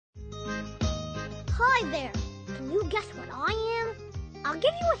Hi there. Can you guess what I am? I'll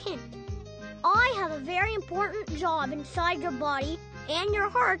give you a hint. I have a very important job inside your body, and your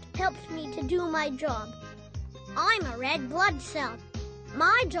heart helps me to do my job. I'm a red blood cell.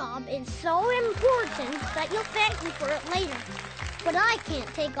 My job is so important that you'll thank me for it later. But I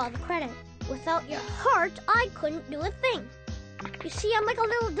can't take all the credit. Without your heart, I couldn't do a thing. You see, I'm like a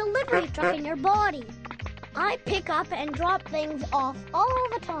little delivery truck in your body. I pick up and drop things off all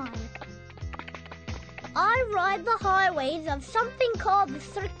the time. I ride the highways of something called the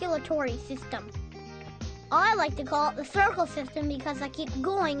circulatory system. I like to call it the circle system because I keep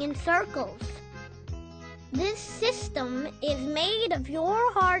going in circles. This system is made of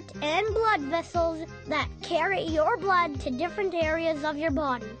your heart and blood vessels that carry your blood to different areas of your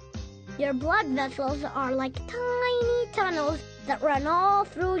body. Your blood vessels are like tiny tunnels that run all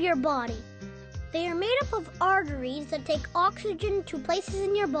through your body. They are made up of arteries that take oxygen to places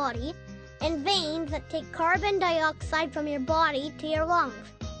in your body and veins that take carbon dioxide from your body to your lungs.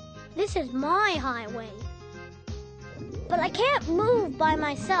 This is my highway. But I can't move by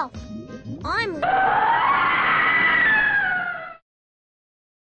myself. I'm